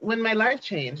night when my life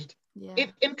changed. Yeah.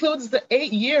 It includes the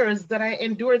 8 years that I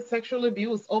endured sexual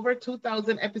abuse, over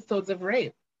 2,000 episodes of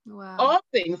rape. Wow. All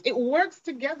things. It works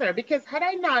together, because had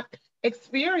I not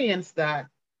experienced that,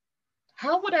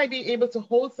 how would I be able to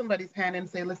hold somebody's hand and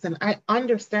say, listen, I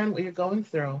understand what you're going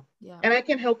through, and I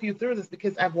can help you through this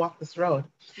because I've walked this road.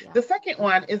 The second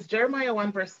one is Jeremiah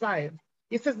 1 verse 5.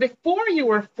 He says, before you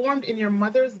were formed in your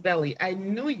mother's belly, I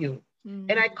knew you,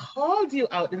 and I called you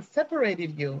out and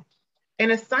separated you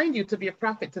and assigned you to be a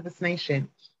prophet to this nation.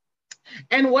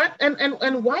 And why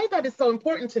that is so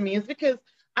important to me is because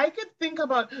I could think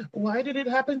about, why did it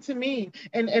happen to me?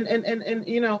 And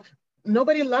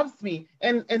nobody loves me,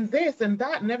 and this and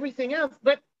that and everything else.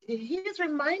 But he's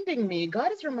reminding me,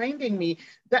 God is reminding me,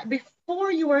 that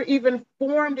before you were even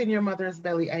formed in your mother's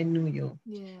belly, I knew you.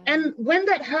 Yeah. And when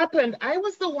that happened, I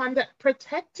was the one that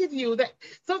protected you,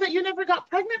 so that you never got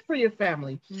pregnant for your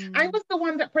family. I was the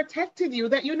one that protected you,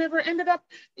 that you never ended up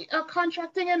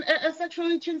contracting a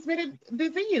sexually transmitted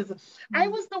disease. I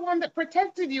was the one that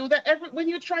protected you, that when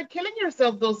you tried killing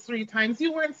yourself those 3 times,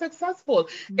 you weren't successful.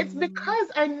 It's because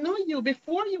I knew you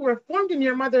before you were formed in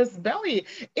your mother's belly.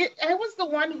 I was the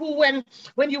one who,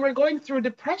 when you were going through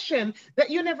depression, that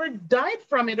you never died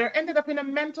from it or ended up in a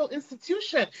mental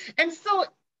institution. And so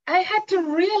I had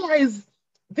to realize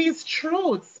these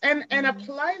truths and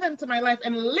apply them to my life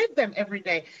and live them every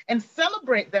day and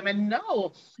celebrate them and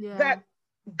know that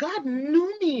God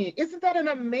knew me. Isn't that an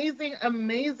amazing,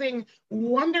 amazing,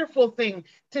 wonderful thing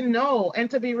to know and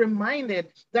to be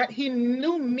reminded that he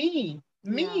knew me?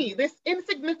 Me, this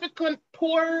insignificant,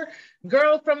 poor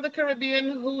girl from the Caribbean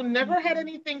who never had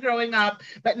anything growing up,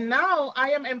 but now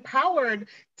I am empowered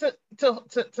to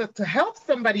help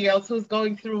somebody else who's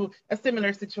going through a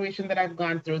similar situation that I've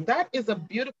gone through. That is a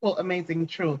beautiful, amazing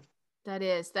truth. That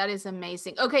is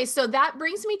amazing. Okay, so that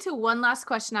brings me to one last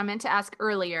question I meant to ask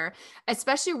earlier,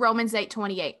 especially Romans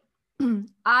 8:28.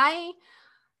 I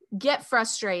get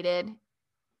frustrated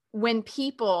when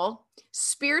people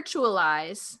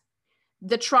spiritualize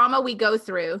the trauma we go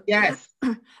through. Yes.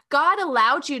 God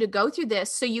allowed you to go through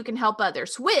this so you can help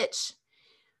others, which,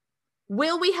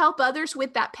 will we help others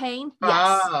with that pain?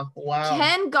 Yes. Wow.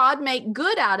 Can God make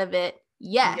good out of it?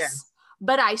 Yes.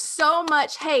 But I so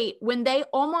much hate when they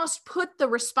almost put the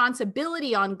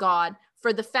responsibility on God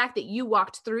for the fact that you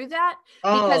walked through that.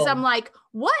 Because I'm like,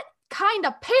 what kind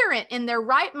of parent in their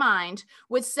right mind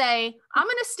would say, I'm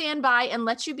going to stand by and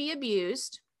let you be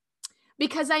abused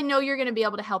because I know you're going to be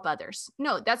able to help others?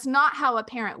 No, that's not how a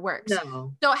parent works.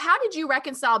 No. So how did you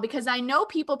reconcile? Because I know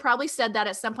people probably said that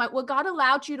at some point. Well, God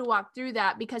allowed you to walk through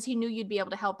that because he knew you'd be able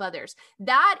to help others.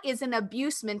 That is an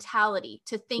abuse mentality,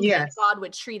 to think that God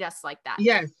would treat us like that.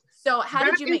 Yes. So how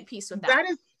did you make peace with that? That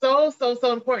is so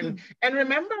important. And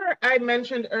remember, I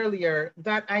mentioned earlier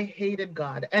that I hated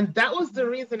God. And that was the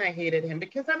reason I hated him,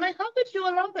 because I'm like, how could you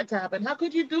allow that to happen? How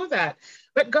could you do that?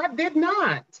 But God did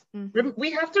not.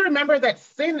 We have to remember that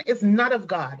sin is not of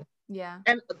God. Yeah.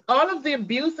 And all of the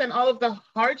abuse and all of the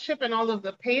hardship and all of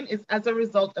the pain is as a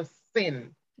result of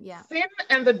sin. Yeah. Sin,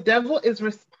 and the devil is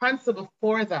responsible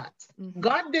for that.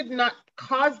 God did not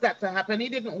cause that to happen. He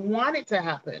didn't want it to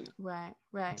happen. Right.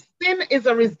 Sin is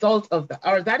a result of that,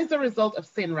 or that is a result of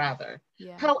sin, rather.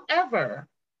 Yeah. However,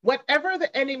 whatever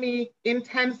the enemy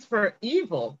intends for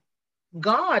evil,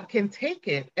 God can take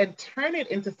it and turn it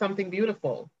into something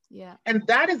beautiful. Yeah. And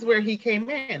that is where he came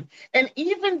in. And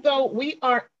even though we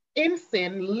are in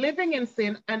sin, living in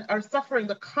sin, and are suffering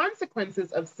the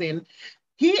consequences of sin,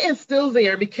 he is still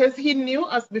there because he knew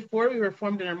us before we were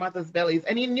formed in our mother's bellies,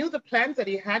 and he knew the plans that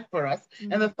he had for us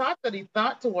and the thoughts that he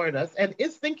thought toward us and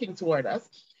is thinking toward us.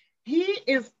 He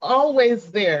is always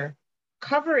there,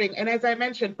 covering, and as I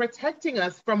mentioned, protecting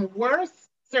us from worse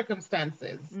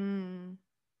circumstances.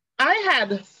 I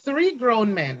had 3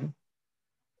 grown men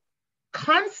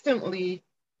constantly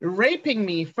raping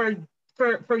me for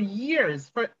years,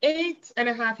 for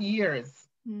 8.5 years.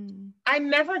 I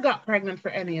never got pregnant for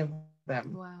any of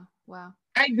them. Wow. Wow.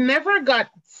 I never got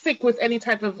sick with any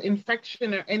type of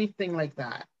infection or anything like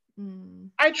that.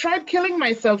 I tried killing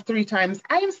myself 3 times.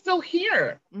 I am still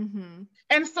here.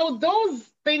 And so those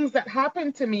things that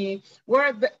happened to me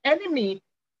were the enemy's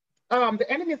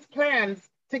plans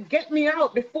to get me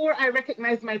out before I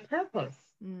recognized my purpose.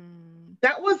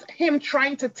 That was him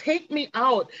trying to take me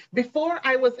out before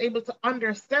I was able to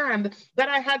understand that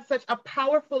I had such a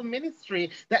powerful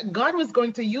ministry, that God was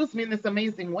going to use me in this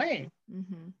amazing way.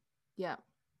 Yeah.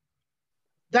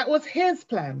 That was his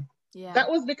plan. Yeah. That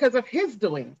was because of his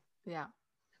doing. Yeah.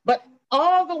 But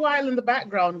all the while in the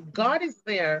background, God is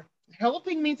there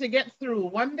helping me to get through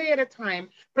one day at a time,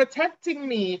 protecting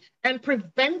me and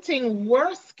preventing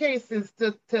worst cases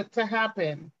to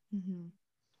happen.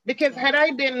 Because had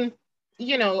I been,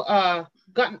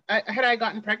 had I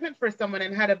gotten pregnant for someone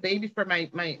and had a baby for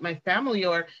my family,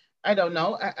 or I don't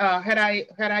know, had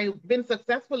I been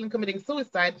successful in committing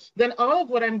suicide, then all of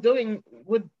what I'm doing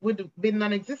would have been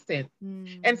non-existent.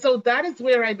 And so that is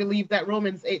where I believe that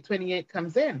Romans 8:28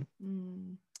 comes in.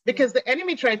 Because the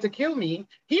enemy tried to kill me.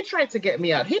 He tried to get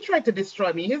me out. He tried to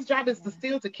destroy me. His job is to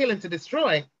steal, to kill, and to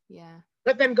destroy. Yeah.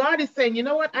 But then God is saying, you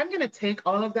know what? I'm going to take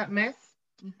all of that mess.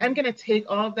 I'm going to take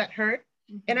all of that hurt,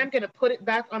 and I'm going to put it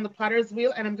back on the potter's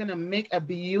wheel, and I'm going to make a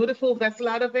beautiful vessel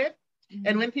out of it.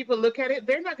 And when people look at it,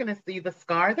 they're not going to see the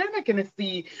scar. They're not going to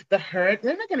see the hurt.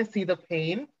 They're not going to see the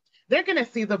pain. They're going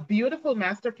to see the beautiful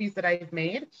masterpiece that I've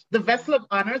made, the vessel of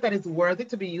honor that is worthy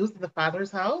to be used in the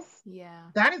Father's house. Yeah.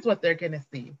 That is what they're going to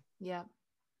see. Yeah.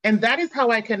 And that is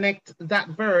how I connect that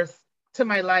verse to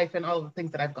my life and all of the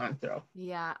things that I've gone through.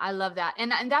 Yeah, I love that.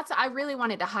 And that's, I really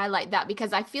wanted to highlight that,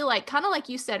 because I feel like, kind of like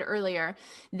you said earlier,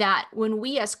 that when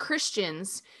we as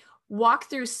Christians walk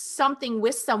through something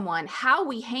with someone, how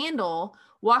we handle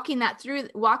walking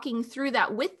through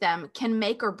that with them can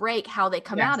make or break how they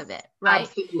come out of it. Right.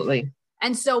 Absolutely.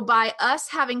 And so by us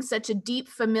having such a deep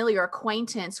familiar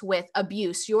acquaintance with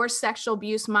abuse, your sexual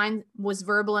abuse, mine was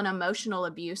verbal and emotional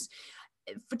abuse,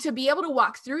 to be able to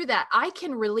walk through that, I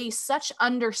can release such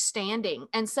understanding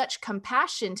and such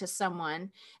compassion to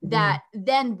someone that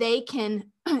then they can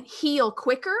heal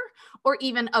quicker, or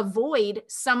even avoid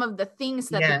some of the things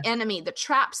that the enemy, the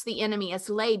traps the enemy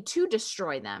has laid to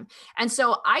destroy them. And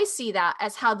so I see that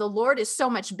as how the Lord is so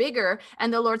much bigger,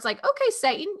 and the Lord's like, okay,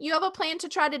 Satan, you have a plan to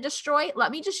try to destroy.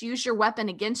 Let me just use your weapon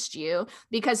against you,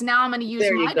 because now I'm going to use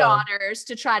my daughters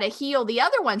to try to heal the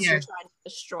other ones you're trying to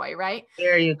destroy. Right.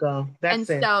 There you go.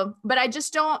 That's it. So, but I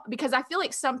just don't, because I feel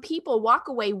like some people walk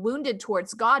away wounded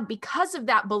towards God because of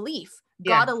that belief.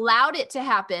 God allowed it to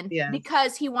happen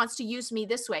because he wants to use me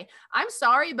this way. I'm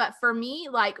sorry, but for me,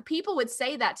 like, people would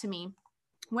say that to me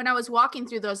when I was walking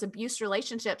through those abuse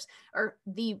relationships, or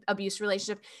the abuse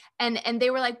relationship. And they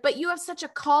were like, but you have such a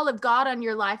call of God on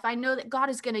your life. I know that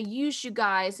God is going to use you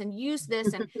guys and use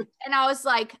this. And I was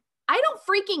like, I don't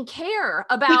freaking care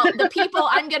about the people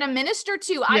I'm going to minister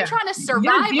to. I'm trying to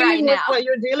survive right now. What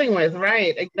you're dealing with,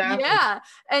 right? Exactly. Yeah.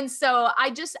 And so I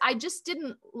just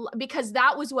didn't, because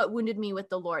that was what wounded me with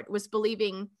the Lord, was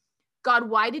believing, God,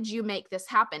 why did you make this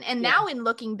happen? And now in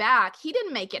looking back, he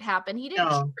didn't make it happen. He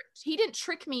didn't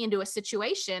trick me into a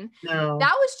situation. No.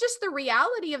 That was just the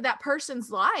reality of that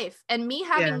person's life. And me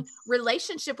having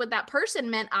relationship with that person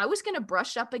meant I was going to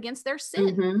brush up against their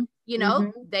sin. You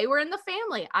know, they were in the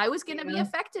family. I was going to be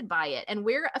affected by it. And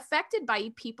we're affected by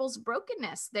people's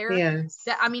brokenness.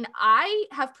 I mean, I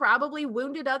have probably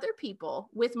wounded other people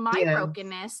with my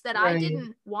brokenness that I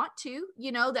didn't want to,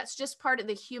 you know, that's just part of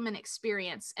the human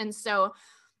experience. And so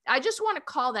I just want to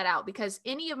call that out, because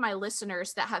any of my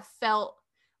listeners that have felt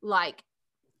like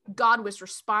God was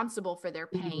responsible for their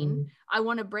pain, I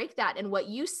want to break that. And what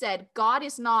you said, God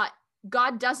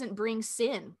doesn't bring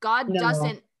sin. God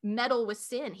doesn't meddle with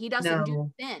sin. He doesn't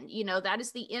do sin. You know, that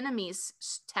is the enemy's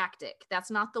tactic.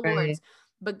 That's not the Lord's.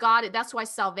 But God, that's why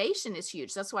salvation is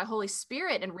huge. That's why Holy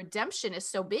Spirit and redemption is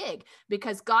so big,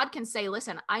 because God can say,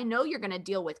 listen, I know you're going to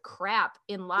deal with crap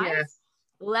in life.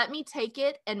 Let me take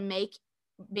it and make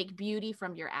beauty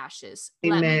from your ashes.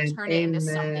 Let me turn it into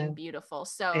something beautiful.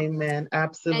 So amen.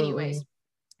 Absolutely. Anyways,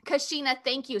 Kashina,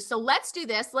 thank you. So let's do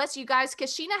this. You guys,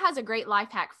 Kashina has a great life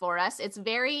hack for us. It's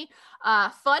very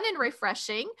fun and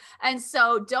refreshing. And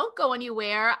so don't go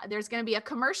anywhere. There's going to be a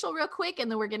commercial real quick, and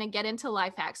then we're going to get into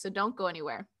life hacks. So don't go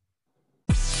anywhere.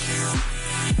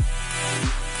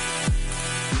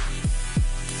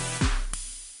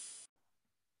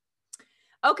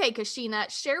 Okay, Kashina,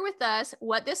 share with us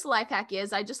what this life hack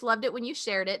is. I just loved it when you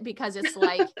shared it, because it's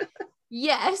like,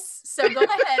 yes. So go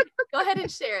ahead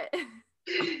and share it.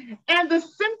 And the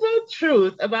simple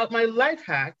truth about my life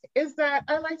hack is that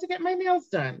I like to get my nails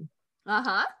done.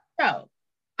 So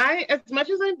As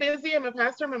much as I'm busy, I'm a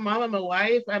pastor, I'm a mom, I'm a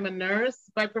wife, I'm a nurse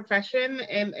by profession,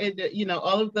 and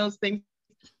all of those things.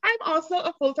 I'm also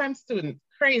a full-time student.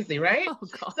 Crazy, right? Oh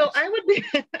So gosh. I would be,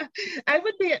 I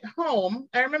would be at home.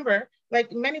 I remember,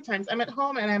 like many times, I'm at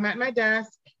home and I'm at my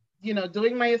desk,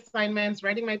 doing my assignments,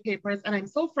 writing my papers, and I'm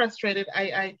so frustrated.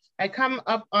 I come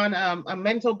up on a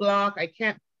mental block. I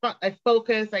can't. I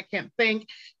focus. I can't think,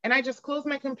 and I just close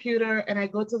my computer and I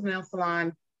go to the nail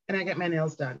salon and I get my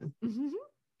nails done. Mm-hmm.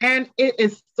 And it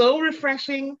is so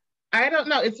refreshing. I don't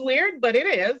know. It's weird, but it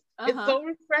is. It's Uh-huh. so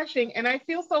refreshing. And I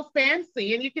feel so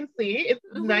fancy. And you can see it's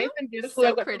Mm-hmm. nice and beautiful. So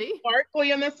I've got some pretty.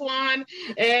 sparkly on this one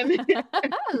and I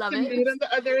love some it. nude on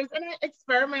the others. And I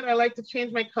experiment. I like to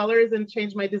change my colors and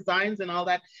change my designs and all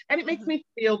that. And it makes Uh-huh. me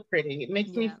feel pretty. It makes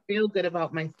me Yeah. feel good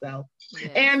about myself.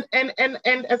 Yes. And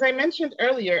as I mentioned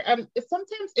earlier,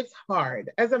 sometimes it's hard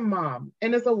as a mom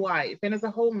and as a wife and as a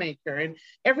homemaker and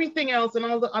everything else and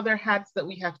all the other hats that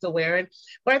we have to wear. And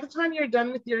by the time you're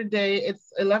done with your day,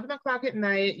 it's 11 o'clock at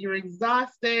night, you're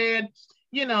exhausted.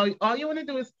 All you want to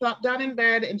do is plop down in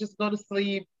bed and just go to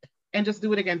sleep and just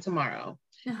do it again tomorrow.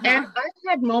 And Uh-huh. I've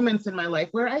had moments in my life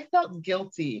where I felt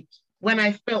guilty when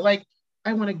I felt like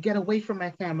I want to get away from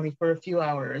my family for a few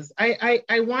hours.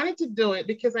 I wanted to do it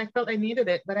because I felt I needed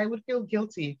it, but I would feel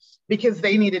guilty because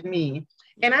they needed me.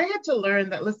 And I Yeah. had to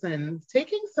learn that, listen,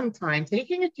 taking some time,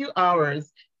 taking a few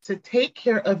hours to take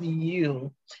care of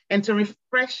you and to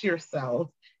refresh yourself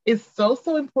is so,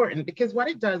 so important because what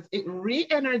it does, it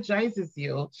re-energizes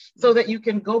you so that you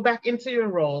can go back into your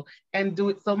role and do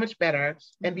it so much better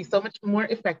and be Mhm. so much more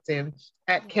effective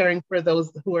at Yeah. caring for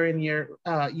those who are in you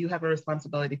have a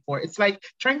responsibility for. It's like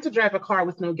trying to drive a car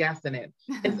with no gas in it.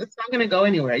 It's not going to go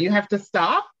anywhere. You have to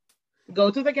stop,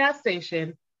 go to the gas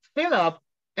station, fill up,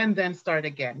 and then start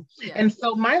again. And Yes.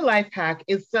 so my life hack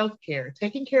is self-care,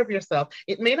 taking care of yourself.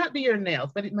 It may not be your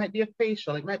nails, but it might be a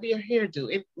facial, it might be a hairdo,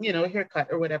 a haircut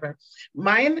or whatever.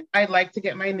 Mine, I like to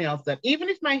get my nails done. Even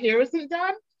if my hair isn't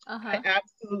done, I Uh-huh.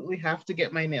 absolutely have to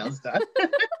get my nails done.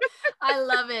 I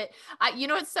love it.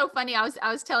 It's so funny. I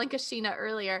was telling Kashina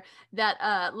earlier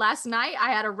that last night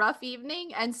I had a rough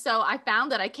evening, and so I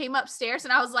found that I came upstairs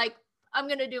and I was like, I'm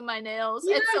gonna do my nails.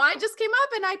 And so Yes, I just came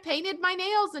up and I painted my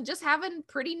nails, and just having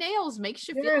pretty nails makes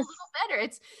you feel a yes, little better.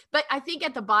 But I think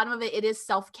at the bottom of it, it is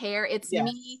self-care. It's me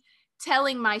yes,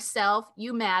 telling myself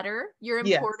you matter, you're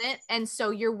yes. important, and so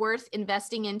you're worth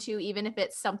investing into, even if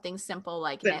it's something simple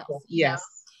like Simple. nails. Yes,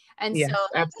 And so yes,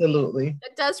 absolutely.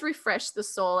 it does refresh the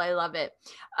soul. I love it.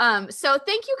 So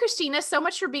thank you, Christina, so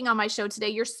much for being on my show today.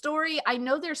 Your story, I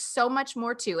know there's so much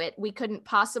more to it. We couldn't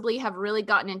possibly have really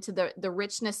gotten into the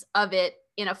richness of it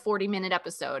in a 40-minute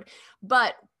episode.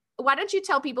 But why don't you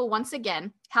tell people once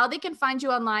again how they can find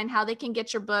you online, how they can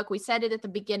get your book? We said it at the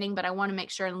beginning, but I want to make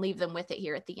sure and leave them with it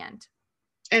here at the end.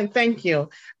 And thank you.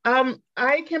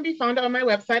 I can be found on my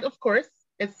website, of course.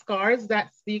 It's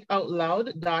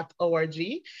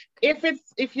scarsthatspeakoutloud.org.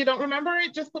 If you don't remember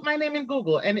it, just put my name in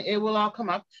Google and it will all come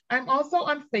up. I'm also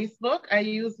on Facebook. I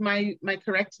use my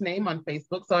correct name on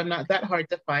Facebook, so I'm not that hard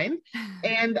to find.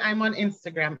 And I'm on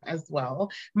Instagram as well.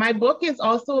 My book is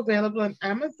also available on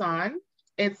Amazon.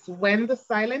 It's When the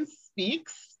Silence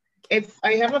Speaks.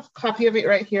 I have a copy of it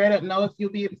right here. I don't know if you'll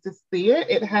be able to see it.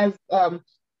 It has uh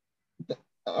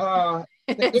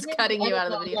the It's image, cutting I you don't out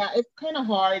of the know, video. yeah, it's kind of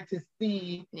hard to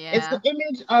see. It's the Yeah.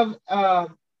 image of a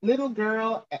little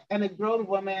girl and a grown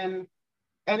woman,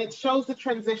 and it shows the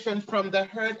transition from the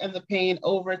hurt and the pain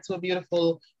over to a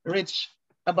beautiful, rich,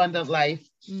 abundant life.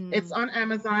 It's Mm. on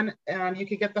Amazon. You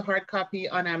can get the hard copy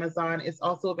on Amazon. It's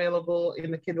also available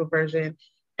in the Kindle version.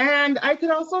 And I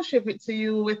could also ship it to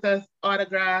you with an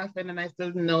autograph and a nice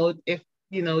little note if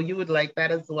you would like that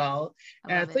as well.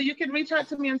 I love So it. you can reach out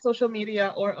to me on social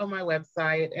media or on my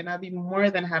website, and I'll be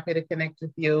more than happy to connect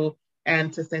with you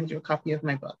and to send you a copy of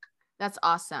my book. That's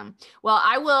awesome. Well,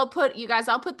 I'll put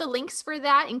the links for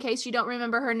that in case you don't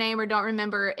remember her name or don't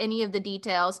remember any of the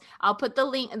details. I'll put the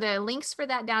links for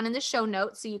that down in the show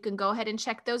notes so you can go ahead and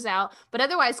check those out. But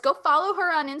otherwise, go follow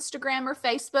her on Instagram or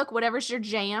Facebook, whatever's your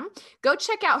jam. Go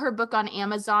check out her book on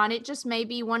Amazon. It just may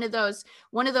be one of those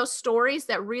stories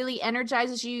that really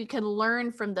energizes you. You can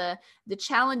learn from the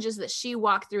challenges that she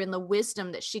walked through and the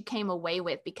wisdom that she came away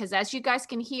with, because as you guys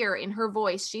can hear in her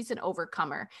voice, she's an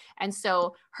overcomer. And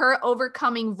so her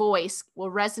overcoming voice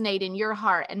will resonate in your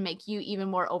heart and make you even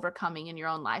more overcoming in your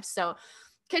own life. So,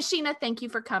 Kashina, thank you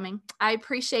for coming. I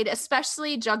appreciate it,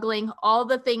 especially juggling all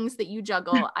the things that you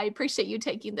juggle. I appreciate you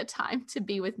taking the time to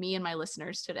be with me and my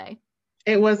listeners today.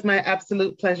 It was my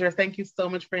absolute pleasure. Thank you so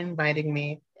much for inviting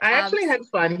me. I actually had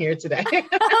fun here today.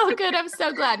 Oh, good. I'm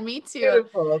so glad. Me too.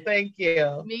 Beautiful. Thank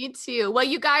you. Me too. Well,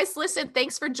 you guys, listen,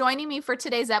 thanks for joining me for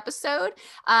today's episode.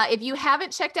 If you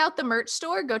haven't checked out the merch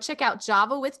store, go check out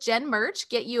Java with Jen merch.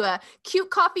 Get you a cute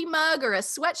coffee mug or a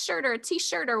sweatshirt or a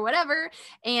t-shirt or whatever.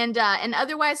 And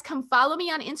otherwise, come follow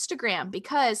me on Instagram,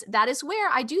 because that is where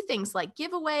I do things like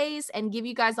giveaways and give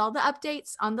you guys all the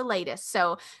updates on the latest.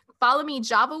 So follow me,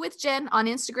 Java with Jen, on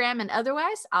Instagram. And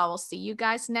otherwise, I will see you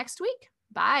guys next week.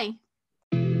 Bye.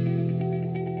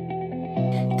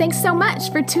 Thanks so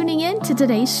much for tuning in to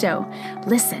today's show.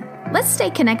 Listen, let's stay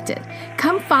connected.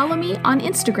 Come follow me on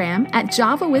Instagram at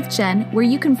Java with Jen, where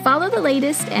you can follow the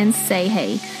latest and say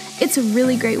hey. It's a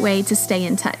really great way to stay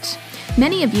in touch.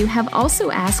 Many of you have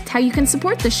also asked how you can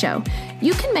support the show.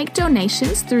 You can make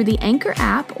donations through the Anchor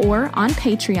app or on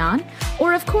Patreon,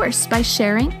 or of course by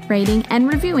sharing, rating,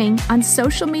 and reviewing on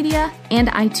social media and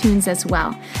iTunes as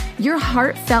well. Your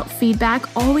heartfelt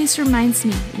feedback always reminds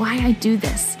me why I do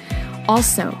this.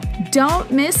 Also, don't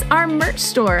miss our merch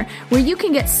store, where you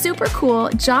can get super cool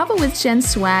Java with Jen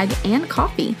swag and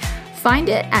coffee. Find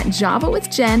it at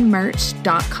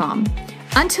javawithjenmerch.com.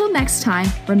 Until next time,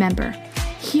 remember,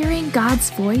 hearing God's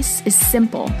voice is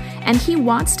simple, and He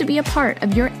wants to be a part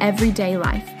of your everyday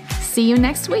life. See you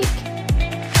next week.